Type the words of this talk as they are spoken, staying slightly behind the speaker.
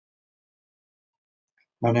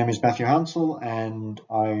My name is Matthew Hounsell, and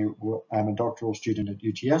I am a doctoral student at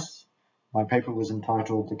UTS. My paper was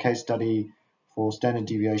entitled "The Case Study for Standard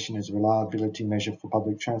Deviation as a Reliability Measure for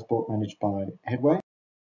Public Transport Managed by Headway."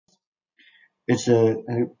 It's an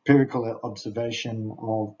empirical observation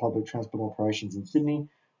of public transport operations in Sydney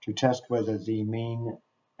to test whether the mean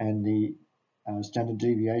and the standard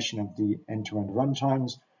deviation of the end-to-end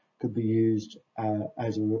runtimes could be used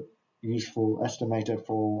as a useful estimator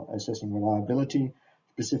for assessing reliability,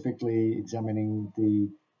 specifically examining the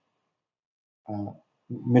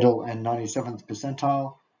middle and 97th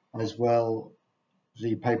percentile. As well,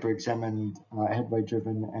 the paper examined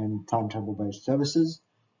headway-driven and timetable-based services.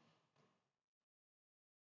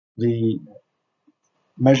 The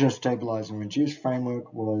measure, stabilize, and reduce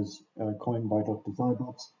framework was coined by Dr.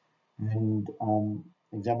 Zybots and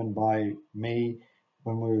examined by me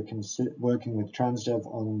when we were working with Transdev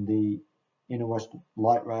on the Inner West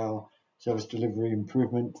Light Rail Service Delivery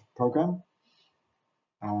Improvement Program.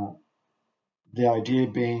 The idea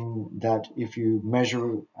being that if you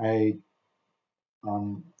measure a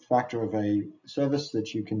factor of a service,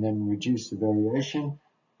 that you can then reduce the variation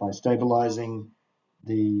by stabilizing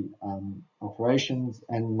the operations,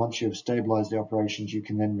 and once you have stabilized the operations, you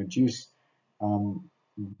can then reduce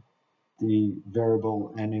the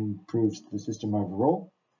variable and improve the system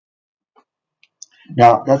overall.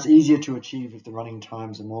 Now, that's easier to achieve if the running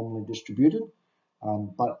times are normally distributed,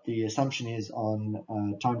 but the assumption is on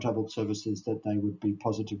timetable services that they would be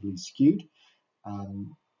positively skewed,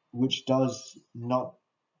 which does not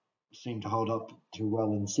seem to hold up too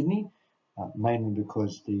well in Sydney, mainly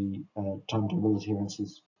because the timetable adherence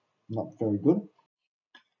is not very good.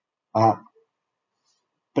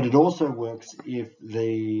 But it also works if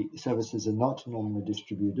the services are not normally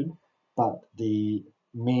distributed, but the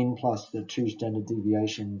mean plus the two standard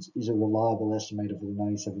deviations is a reliable estimator for the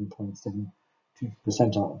 97.72th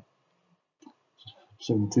percentile.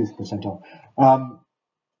 72th percentile.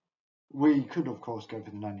 We could, of course, go for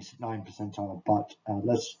the 99th percentile, but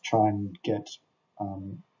let's try and get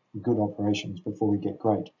good operations before we get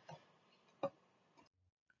great.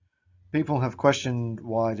 People have questioned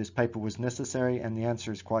why this paper was necessary, and the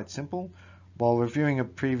answer is quite simple. While reviewing a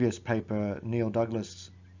previous paper, Neil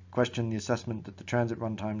Douglas questioned the assessment that the transit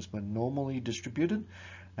runtimes were normally distributed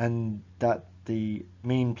and that the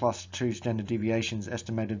mean plus two standard deviations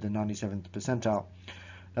estimated the 97th percentile.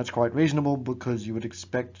 That's quite reasonable because you would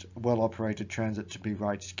expect well-operated transit to be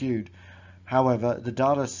right skewed. However, the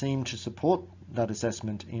data seem to support that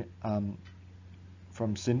assessment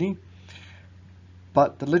from Sydney,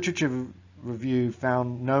 but the literature review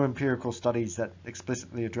found no empirical studies that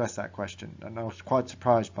explicitly address that question, and I was quite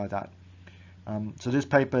surprised by that. So this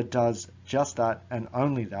paper does just that and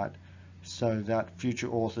only that, so that future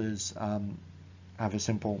authors have a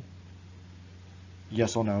simple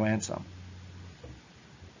yes or no answer.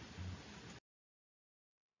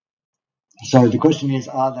 So the question is,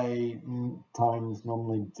 are they times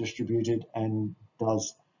normally distributed, and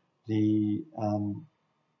does the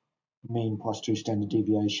mean plus two standard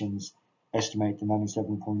deviations estimate the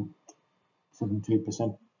 97.72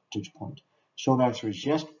 percentage point? Short answer is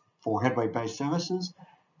yes for headway-based services,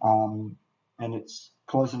 and it's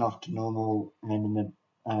close enough to normal and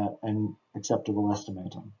an acceptable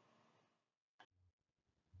estimator.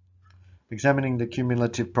 Examining the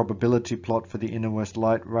cumulative probability plot for the Inner West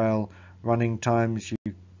Light Rail running times, you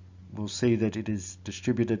will see that it is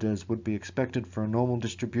distributed as would be expected for a normal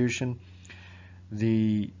distribution.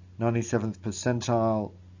 The 97th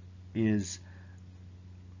percentile is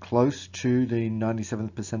close to the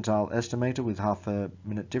 97th percentile estimator with half a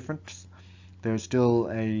minute difference. There is still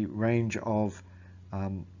a range of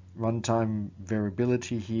runtime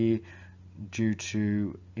variability here due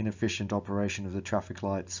to inefficient operation of the traffic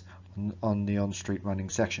lights on the on-street running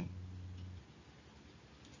section.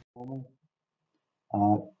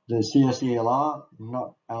 The CSELR,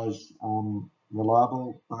 not as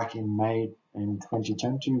reliable back in May in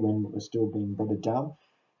 2020 when it was still being bedded down.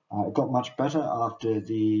 It got much better after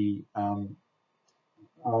the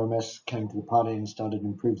RMS came to the party and started to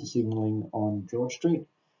improve the signalling on George Street.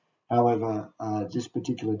 However, this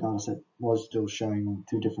particular dataset was still showing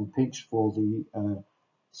two different peaks for the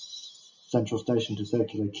Central Station to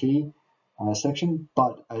Circular Quay section,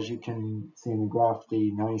 but as you can see in the graph,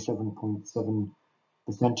 the 97.7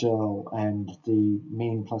 percentile and the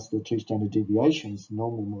mean plus the two standard deviations, the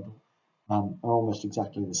normal model, are almost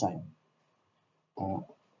exactly the same.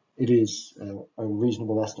 It is a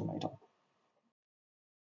reasonable estimator.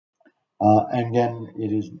 And again,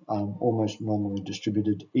 it is almost normally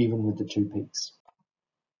distributed, even with the two peaks.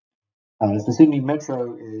 The Sydney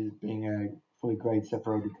Metro is being a fully grade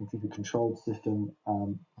separated computer controlled system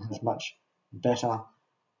has much better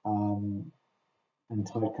and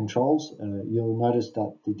tight controls. You'll notice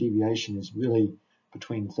that the deviation is really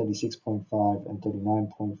between 36.5 and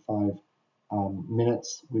 39.5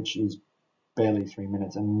 minutes, which is barely 3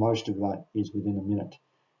 minutes, and most of that is within a minute.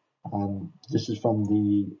 This is from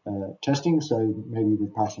the testing, so maybe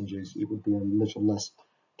with passengers it would be a little less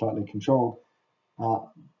tightly controlled.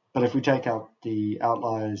 But if we take out the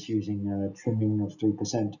outliers using trimming of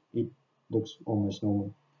 3%, it looks almost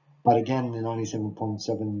normal. But again, the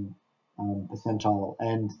 97.7 percentile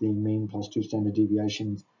and the mean plus 2 standard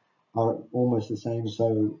deviations are almost the same,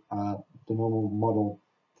 so the normal model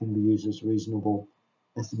can be used as a reasonable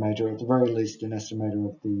estimator, at the very least an estimator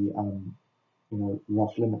of the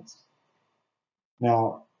rough limits.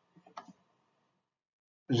 Now,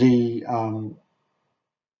 the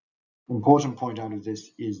important point out of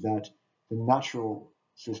this is that the natural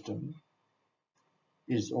system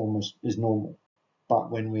is normal, but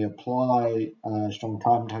when we apply a strong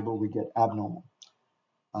timetable, we get abnormal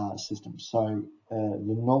systems. So the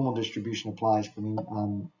normal distribution applies for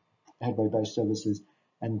headway-based services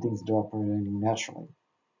and things that are operating naturally.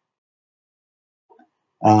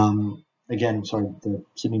 Again, sorry, the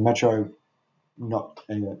Sydney Metro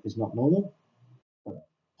is not normal, but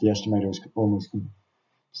the estimator is almost good.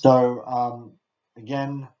 So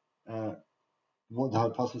again, what the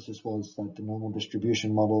hypothesis was that the normal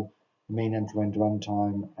distribution model, the mean end-to-end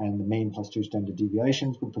runtime, and the mean plus 2 standard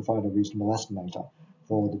deviations would provide a reasonable estimator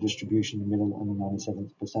for the distribution in the middle and the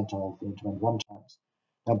 97th percentile of the end-to-end runtimes.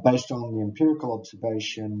 Now, based on the empirical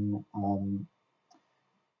observation,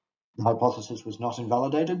 the hypothesis was not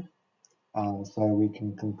invalidated, so we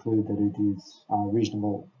can conclude that it is a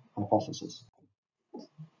reasonable hypothesis.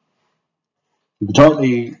 The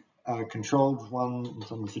tightly controlled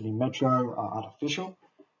ones on the Sydney Metro are artificial,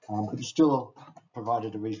 but it still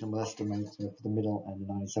provided a reasonable estimate for the middle and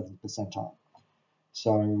the 97th percentile.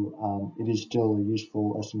 So it is still a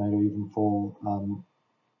useful estimator even for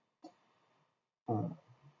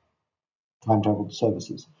timetable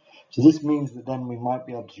services. So this means that then we might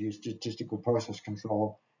be able to use statistical process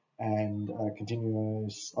control and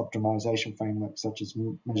continuous optimization frameworks such as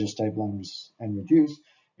measure, stabilize, and reduce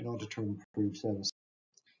in order to improve service.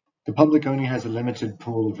 The public only has a limited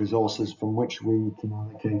pool of resources from which we can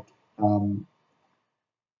allocate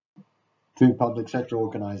to public sector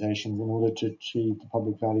organizations in order to achieve the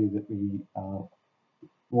public value that we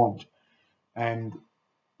want. And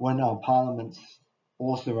when our parliaments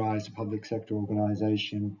authorize a public sector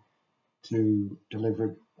organization to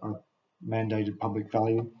deliver a mandated public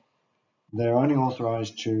value, they're only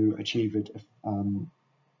authorized to achieve it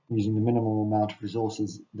using the minimal amount of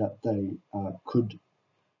resources that they could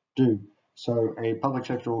do. So a public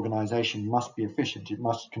sector organization must be efficient. It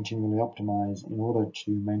must continually optimize in order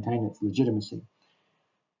to maintain its legitimacy.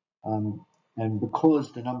 And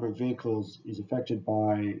because the number of vehicles is affected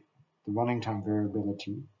by the running time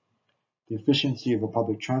variability, the efficiency of a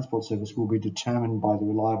public transport service will be determined by the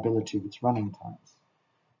reliability of its running times.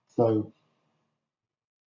 So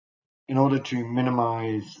in order to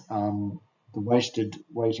minimize the wasted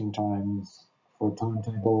waiting times for a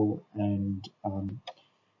timetable and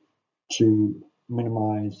to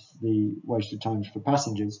minimize the wasted times for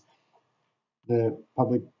passengers, the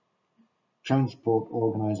public transport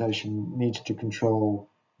organization needs to control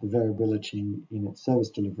the variability in its service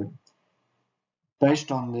delivery.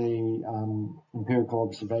 Based on the empirical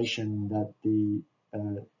observation that the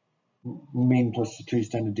mean plus the 2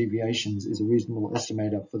 standard deviations is a reasonable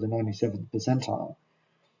estimator for the 97th percentile,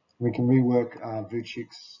 we can rework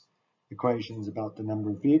Vucic's equations about the number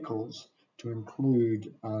of vehicles to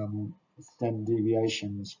include standard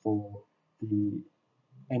deviations for the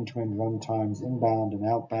end-to-end run times inbound and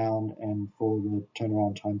outbound, and for the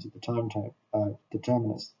turnaround times at the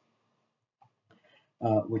terminus,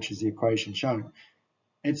 which is the equation shown.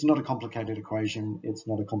 It's not a complicated equation. It's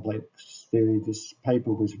not a complex theory. This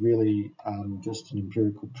paper was really just an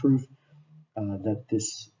empirical proof that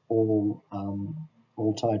this all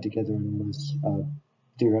tied together and was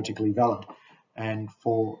theoretically valid. And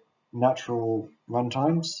for natural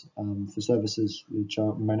runtimes, for services which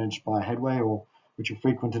are managed by headway or which are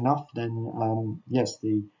frequent enough, then yes,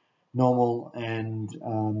 the normal and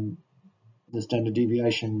the standard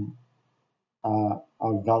deviation are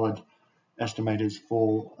valid estimators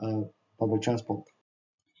for public transport.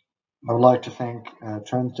 I would like to thank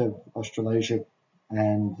Transdev Australasia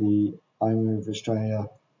and the IMOVE Australia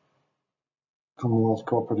Commonwealth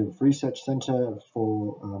Cooperative Research Centre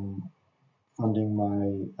for funding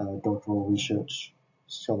my doctoral research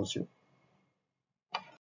scholarship.